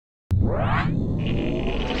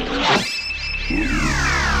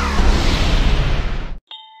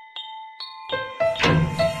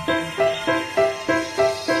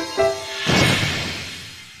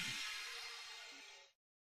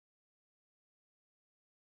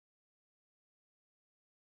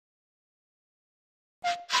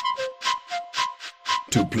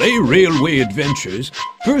To play Railway Adventures,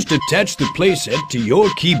 first attach the playset to your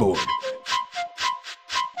keyboard.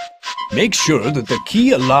 Make sure that the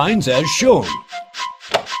key aligns as shown.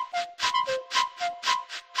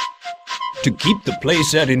 To keep the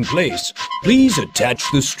playset in place, please attach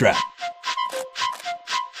the strap.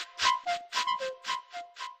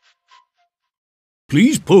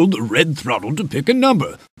 Please pull the red throttle to pick a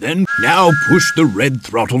number. Then, now push the red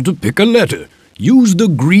throttle to pick a letter. Use the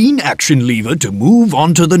green action lever to move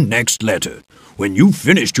on to the next letter. When you've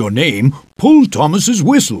finished your name, pull Thomas's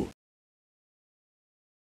whistle.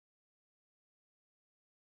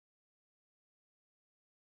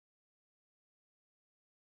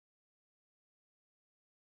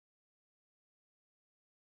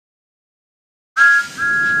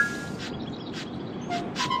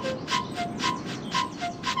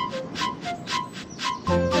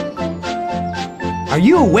 Are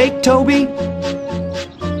you awake, Toby?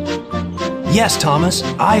 Yes, Thomas,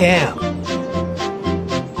 I am.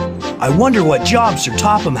 I wonder what job Sir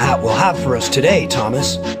Topham Hatt will have for us today,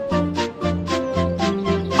 Thomas.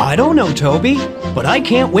 I don't know, Toby, but I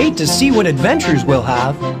can't wait to see what adventures we'll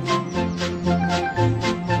have.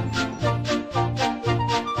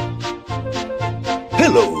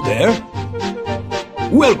 Hello there.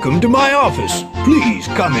 Welcome to my office. Please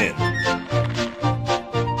come in.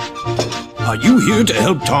 Are you here to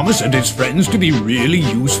help Thomas and his friends to be really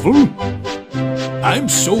useful? I'm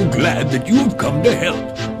so glad that you have come to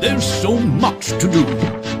help. There's so much to do.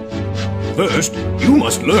 First, you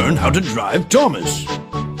must learn how to drive Thomas.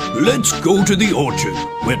 Let's go to the orchard,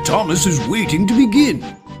 where Thomas is waiting to begin.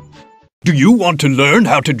 Do you want to learn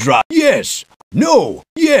how to drive? Yes. No.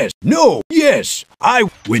 Yes. No. Yes.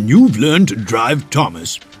 When you've learned to drive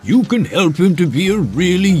Thomas, you can help him to be a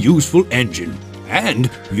really useful engine.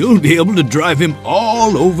 And you'll be able to drive him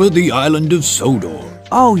all over the Island of Sodor.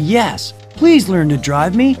 Oh, yes. Please learn to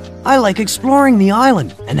drive me. I like exploring the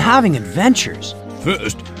island and having adventures.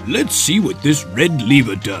 First, let's see what this red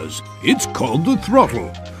lever does. It's called the throttle.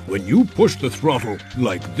 When you push the throttle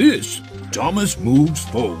like this, Thomas moves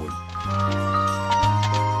forward.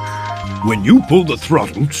 When you pull the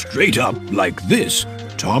throttle straight up like this,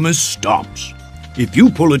 Thomas stops. If you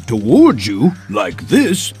pull it towards you like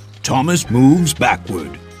this, Thomas moves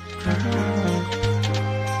backward.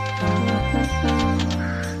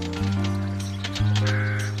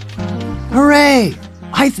 Hooray!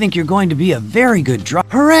 I think you're going to be a very good driver.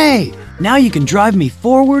 Hooray! Now you can drive me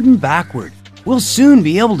forward and backward. We'll soon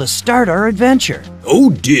be able to start our adventure.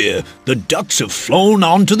 Oh dear, the ducks have flown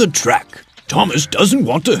onto the track. Thomas doesn't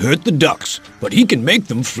want to hurt the ducks, but he can make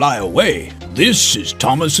them fly away. This is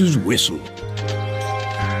Thomas's whistle.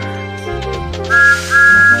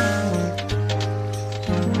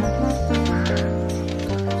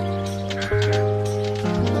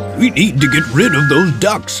 We need to get rid of those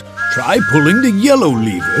ducks. Try pulling the yellow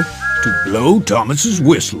lever to blow Thomas's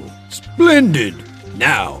whistle. Splendid!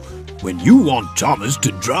 Now, when you want Thomas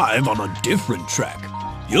to drive on a different track,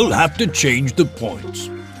 you'll have to change the points.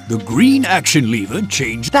 The green action lever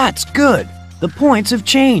changed. That's good. The points have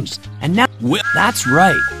changed. And now... Well, that's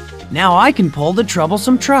right. Now I can pull the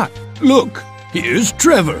troublesome truck. look, here's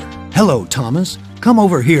Trevor. Hello, Thomas. Come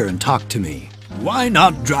over here and talk to me. Why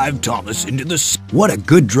not drive Thomas into the... What a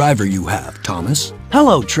good driver you have, Thomas.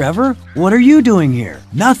 Hello, Trevor. What are you doing here?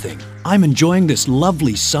 Nothing. I'm enjoying this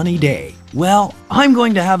lovely sunny day. Well, I'm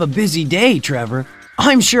going to have a busy day, Trevor.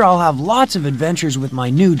 I'm sure I'll have lots of adventures with my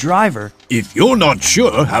new driver. If you're not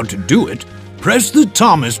sure how to do it, press the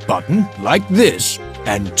Thomas button like this,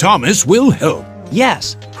 and Thomas will help.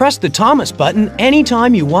 Yes, press the Thomas button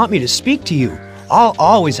anytime you want me to speak to you. I'll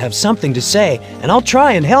always have something to say, and I'll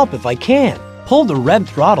try and help if I can. Pull the red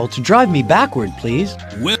throttle to drive me backward, please.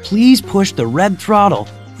 Well, please push the red throttle.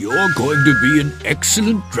 You're going to be an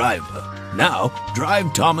excellent driver. Now,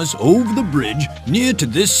 drive Thomas over the bridge near to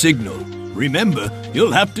this signal. Remember,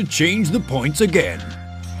 you'll have to change the points again.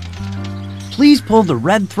 Please pull the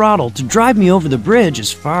red throttle to drive me over the bridge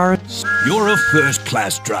as far as... You're a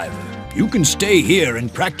first-class driver. You can stay here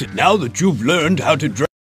and practice now that you've learned how to drive.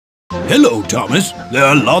 Hello, Thomas. There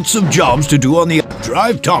are lots of jobs to do on the...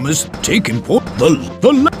 Drive Thomas, take him for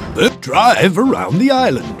the drive around the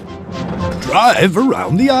island. Drive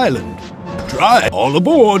around the island. Drive all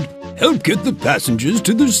aboard. Help get the passengers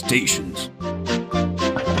to the stations.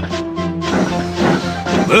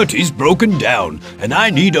 Bertie's broken down, and I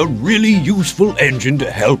need a really useful engine to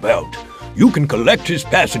help out. You can collect his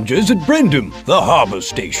passengers at Brendam, the harbor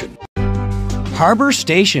station. Harbor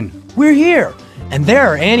Station. We're here. And there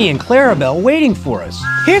are Annie and Clarabelle waiting for us.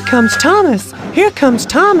 Here comes Thomas. Here comes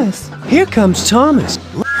Thomas. Here comes Thomas.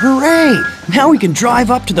 Hooray! Now we can drive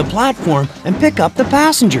up to the platform and pick up the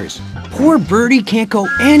passengers. Poor Bertie can't go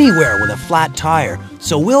anywhere with a flat tire,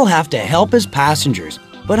 so we'll have to help his passengers.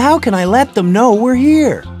 But how can I let them know we're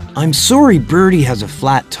here? I'm sorry Bertie has a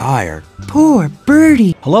flat tire. Poor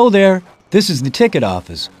Bertie. Hello there. This is the ticket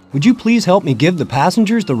office. Would you please help me give the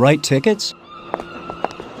passengers the right tickets?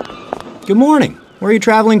 Good morning. Where are you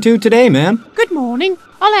traveling to today, ma'am? Good morning.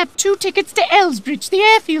 I'll have 2 tickets to Elsbridge, the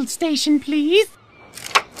airfield station, please.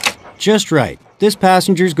 Just right. This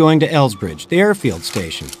passenger's going to Elsbridge, the airfield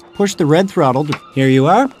station. Push the red throttle to... Here you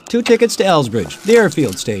are. 2 tickets to Elsbridge, the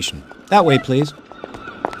airfield station. That way, please.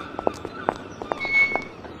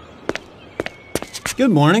 Good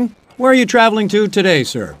morning. Where are you traveling to today,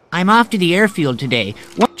 sir? I'm off to the airfield today.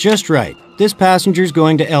 Just right. This passenger's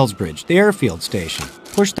going to Elsbridge, the airfield station.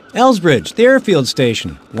 Push the... Elsbridge, the airfield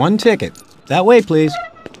station. 1 ticket. That way, please.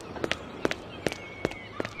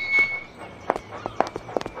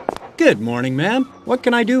 Good morning, ma'am. What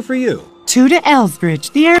can I do for you? 2 to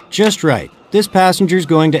Elsbridge, the air... Just right. This passenger's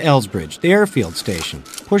going to Elsbridge, the airfield station.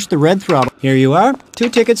 Push the red throttle. Here you are. 2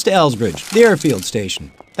 tickets to Elsbridge, the airfield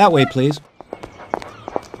station. That way, please.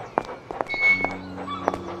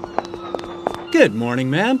 Good morning,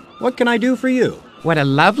 ma'am. What can I do for you? What a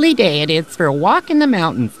lovely day it is for a walk in the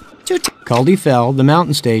mountains. Culdee Fell, the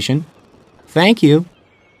mountain station. Thank you.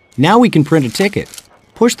 Now we can print a ticket.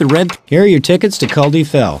 Push the red... Here are your tickets to Culdee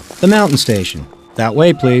Fell, the mountain station. That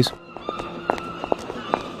way, please.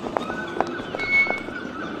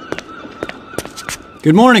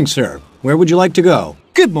 Good morning, sir. Where would you like to go?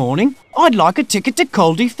 Good morning. I'd like a ticket to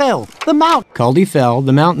Culdee Fell, the mountain. Culdee Fell,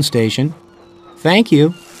 the mountain station. Thank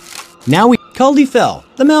you. Now we... Culdee Fell,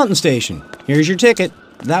 the mountain station. Here's your ticket.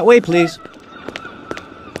 That way, please.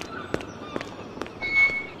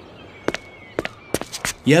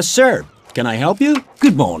 Yes, sir. Can I help you?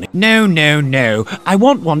 Good morning. No. I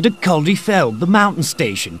want one to Culdee Fell, the mountain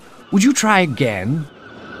station. Would you try again?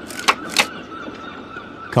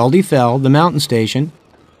 Culdee Fell, the mountain station.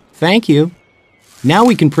 Thank you. Now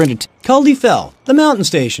we can print it. Culdee Fell, the mountain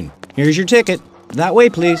station. Here's your ticket. That way,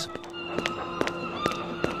 please.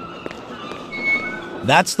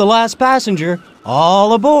 That's the last passenger.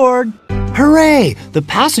 All aboard. Hooray! The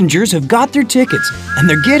passengers have got their tickets, and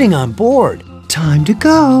they're getting on board. Time to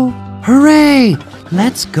go. Hooray!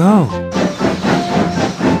 Let's go.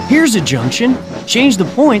 Here's a junction. Change the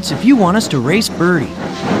points if you want us to race Bertie.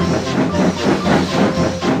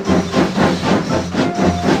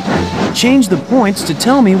 Change the points to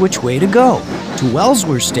tell me which way to go, to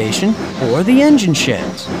Wellsworth Station or the engine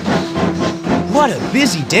sheds. What a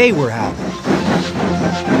busy day we're having.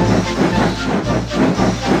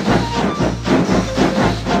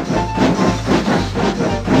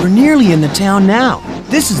 We're nearly in the town now.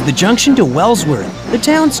 This is the junction to Wellsworth, the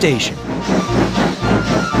town station.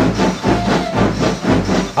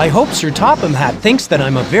 I hope Sir Topham Hatt thinks that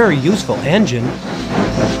I'm a very useful engine.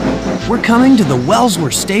 We're coming to the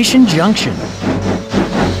Wellsworth Station Junction.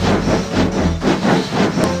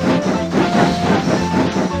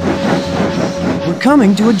 We're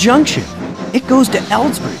coming to a junction. It goes to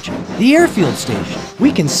Elsbridge, the airfield station.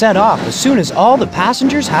 We can set off as soon as all the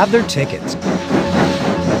passengers have their tickets.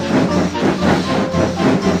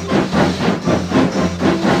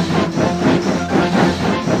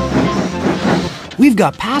 We've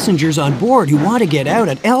got passengers on board who want to get out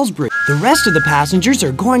at Elsbridge. The rest of the passengers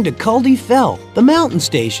are going to Culdee Fell, the mountain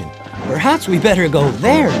station. Perhaps we better go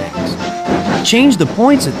there next. Change the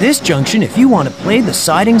points at this junction if you want to play the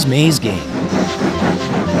Sidings Maze game.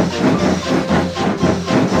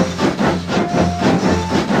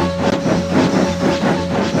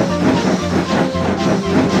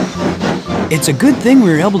 It's a good thing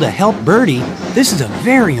we were able to help Bertie. This is a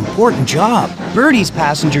very important job. Bertie's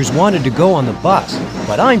passengers wanted to go on the bus,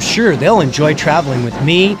 but I'm sure they'll enjoy traveling with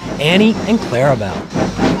me, Annie, and Clarabelle.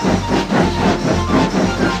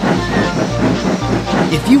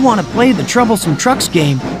 If you want to play the Troublesome Trucks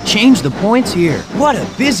game, change the points here. What a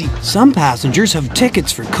busy... Some passengers have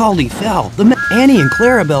tickets for Culdee Fell. Annie and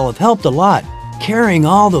Clarabelle have helped a lot, carrying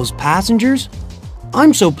all those passengers.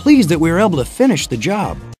 I'm so pleased that we were able to finish the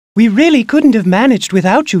job. We really couldn't have managed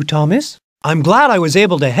without you, Thomas. I'm glad I was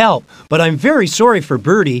able to help, but I'm very sorry for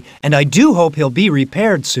Bertie, and I do hope he'll be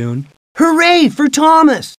repaired soon. Hooray for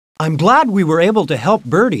Thomas! I'm glad we were able to help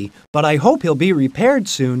Bertie, but I hope he'll be repaired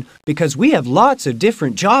soon because we have lots of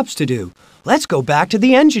different jobs to do. Let's go back to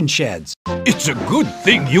the engine sheds. It's a good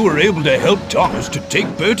thing you were able to help Thomas to take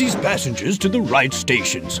Bertie's passengers to the right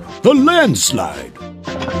stations. The landslide.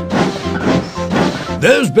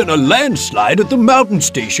 There's been a landslide at the mountain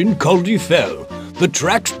station, Culdee Fell. The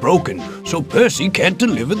track's broken, so Percy can't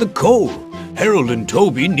deliver the coal. Harold and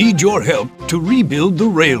Toby need your help to rebuild the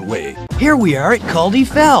railway. Here we are at Caldy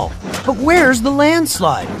Fell. But where's the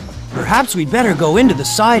landslide? Perhaps we'd better go into the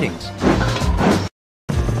sidings.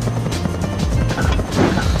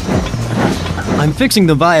 I'm fixing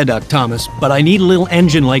the viaduct, Thomas, but I need a little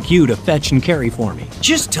engine like you to fetch and carry for me.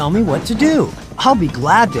 Just tell me what to do. I'll be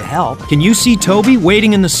glad to help. Can you see Toby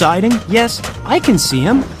waiting in the siding? Yes, I can see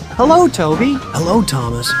him. Hello, Toby. Hello,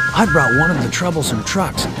 Thomas. I brought one of the troublesome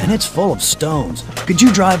trucks, and it's full of stones. Could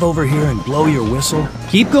you drive over here and blow your whistle?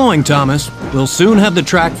 Keep going, Thomas. We'll soon have the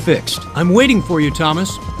track fixed. I'm waiting for you,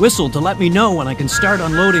 Thomas. Whistle to let me know when I can start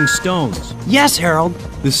unloading stones. Yes, Harold.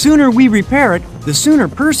 The sooner we repair it, the sooner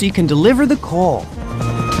Percy can deliver the coal.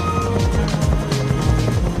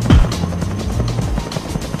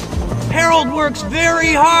 Harold works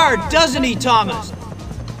very hard, doesn't he, Thomas?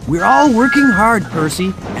 We're all working hard,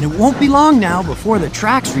 Percy, and it won't be long now before the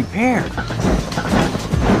track's repaired.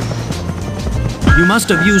 You must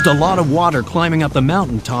have used a lot of water climbing up the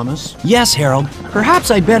mountain, Thomas. Yes, Harold.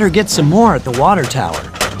 Perhaps I'd better get some more at the water tower.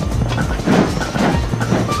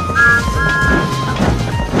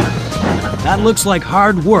 That looks like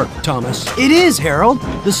hard work, Thomas. It is, Harold.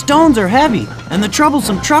 The stones are heavy, and the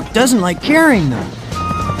troublesome truck doesn't like carrying them.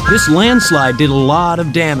 This landslide did a lot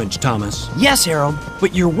of damage, Thomas. Yes, Harold,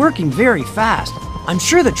 but you're working very fast. I'm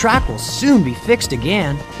sure the track will soon be fixed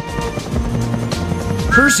again.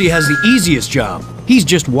 Percy has the easiest job. He's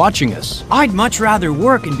just watching us. I'd much rather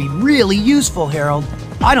work and be really useful, Harold.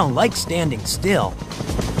 I don't like standing still.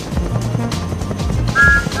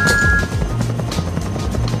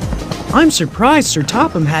 I'm surprised Sir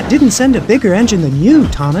Topham Hatt didn't send a bigger engine than you,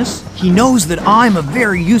 Thomas. He knows that I'm a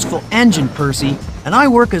very useful engine, Percy, and I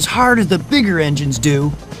work as hard as the bigger engines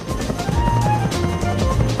do.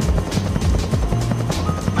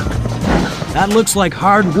 That looks like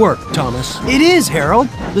hard work, Thomas. It is, Harold.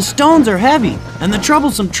 The stones are heavy, and the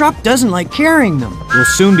troublesome truck doesn't like carrying them. We'll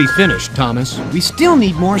soon be finished, Thomas. We still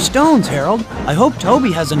need more stones, Harold. I hope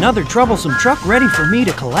Toby has another troublesome truck ready for me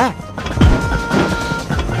to collect.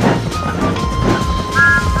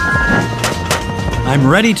 I'm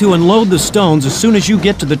ready to unload the stones as soon as you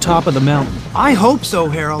get to the top of the mountain. I hope so,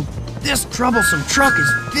 Harold. This troublesome truck is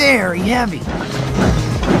very heavy.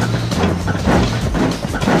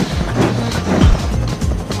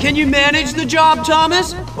 Can you manage the job,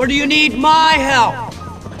 Thomas? Or do you need my help?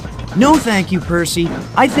 No, thank you, Percy.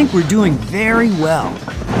 I think we're doing very well.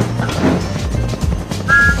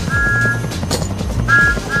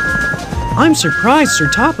 I'm surprised Sir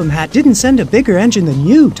Topham Hatt didn't send a bigger engine than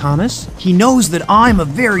you, Thomas. He knows that I'm a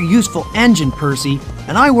very useful engine, Percy,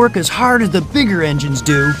 and I work as hard as the bigger engines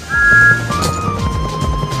do.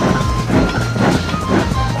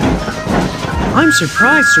 I'm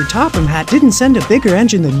surprised Sir Topham Hatt didn't send a bigger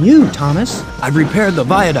engine than you, Thomas. I've repaired the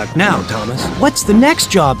viaduct now, Thomas. What's the next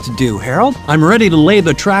job to do, Harold? I'm ready to lay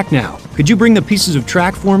the track now. Could you bring the pieces of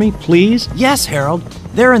track for me, please? Yes, Harold.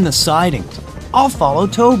 They're in the sidings. I'll follow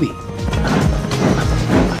Toby.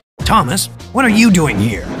 Thomas, what are you doing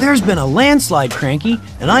here? There's been a landslide, Cranky,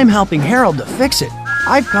 and I'm helping Harold to fix it.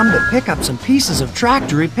 I've come to pick up some pieces of track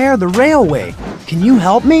to repair the railway. Can you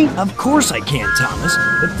help me? Of course I can, Thomas.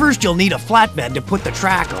 But first you'll need a flatbed to put the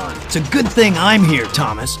track on. It's a good thing I'm here,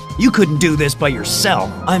 Thomas. You couldn't do this by yourself.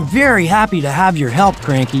 I'm very happy to have your help,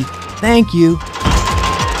 Cranky. Thank you.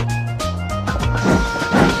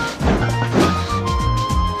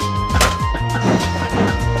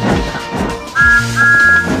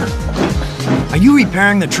 Are you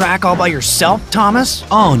repairing the track all by yourself, Thomas?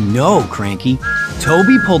 Oh no, Cranky.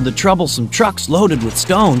 Toby pulled the troublesome trucks loaded with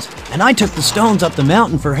stones, and I took the stones up the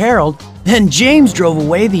mountain for Harold, and James drove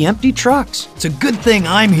away the empty trucks. It's a good thing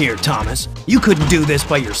I'm here, Thomas. You couldn't do this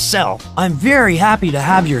by yourself. I'm very happy to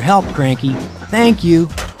have your help, Cranky. Thank you.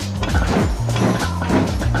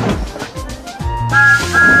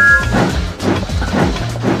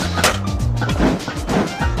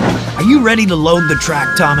 Are you ready to load the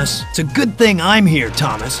track, Thomas? It's a good thing I'm here,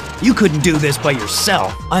 Thomas. You couldn't do this by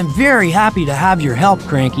yourself. I'm very happy to have your help,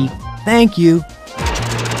 Cranky. Thank you.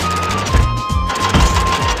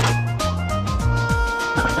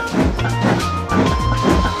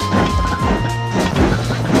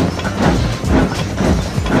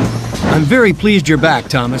 I'm very pleased you're back,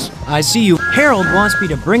 Thomas. I see you. Harold wants me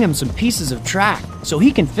to bring him some pieces of track so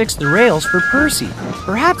he can fix the rails for Percy.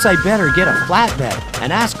 Perhaps I'd better get a flatbed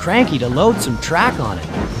and ask Cranky to load some track on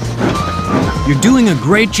it. You're doing a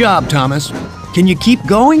great job, Thomas. Can you keep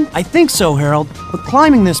going? I think so, Harold, but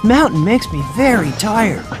climbing this mountain makes me very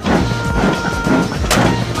tired.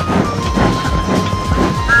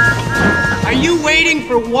 Are you waiting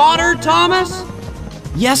for water, Thomas?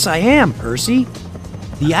 Yes, I am, Percy.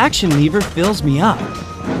 The action lever fills me up,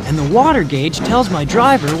 and the water gauge tells my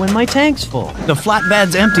driver when my tank's full. The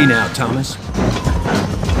flatbed's empty now, Thomas.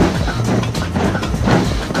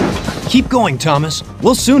 Keep going, Thomas.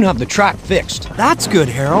 We'll soon have the track fixed. That's good,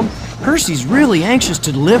 Harold. Percy's really anxious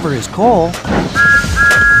to deliver his coal.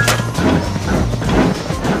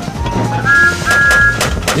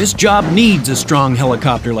 This job needs a strong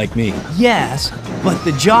helicopter like me. Yes, but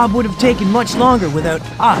the job would have taken much longer without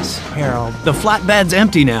us, Harold. The flatbed's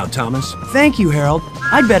empty now, Thomas. Thank you, Harold.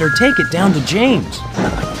 I'd better take it down to James.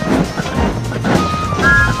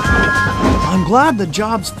 I'm glad the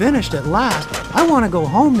job's finished at last. I want to go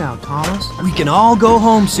home now, Thomas. We can all go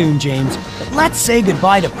home soon, James, but let's say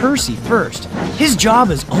goodbye to Percy first. His job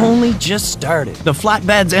has only just started. The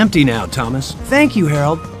flatbed's empty now, Thomas. Thank you,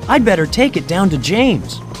 Harold. I'd better take it down to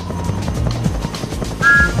James.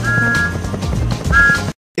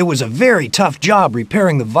 It was a very tough job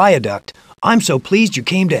repairing the viaduct. I'm so pleased you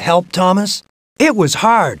came to help, Thomas. It was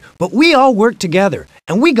hard, but we all worked together,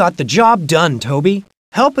 and we got the job done, Toby.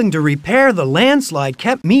 Helping to repair the landslide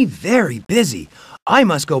kept me very busy. I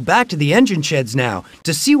must go back to the engine sheds now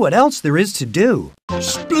to see what else there is to do.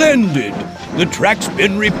 Splendid! The track's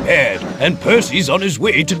been repaired, and Percy's on his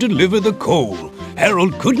way to deliver the coal.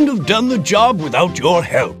 Harold couldn't have done the job without your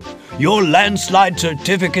help. Your landslide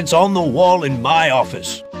certificate's on the wall in my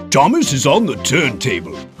office. Thomas is on the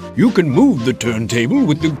turntable. You can move the turntable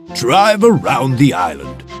with the drive around the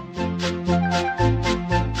island.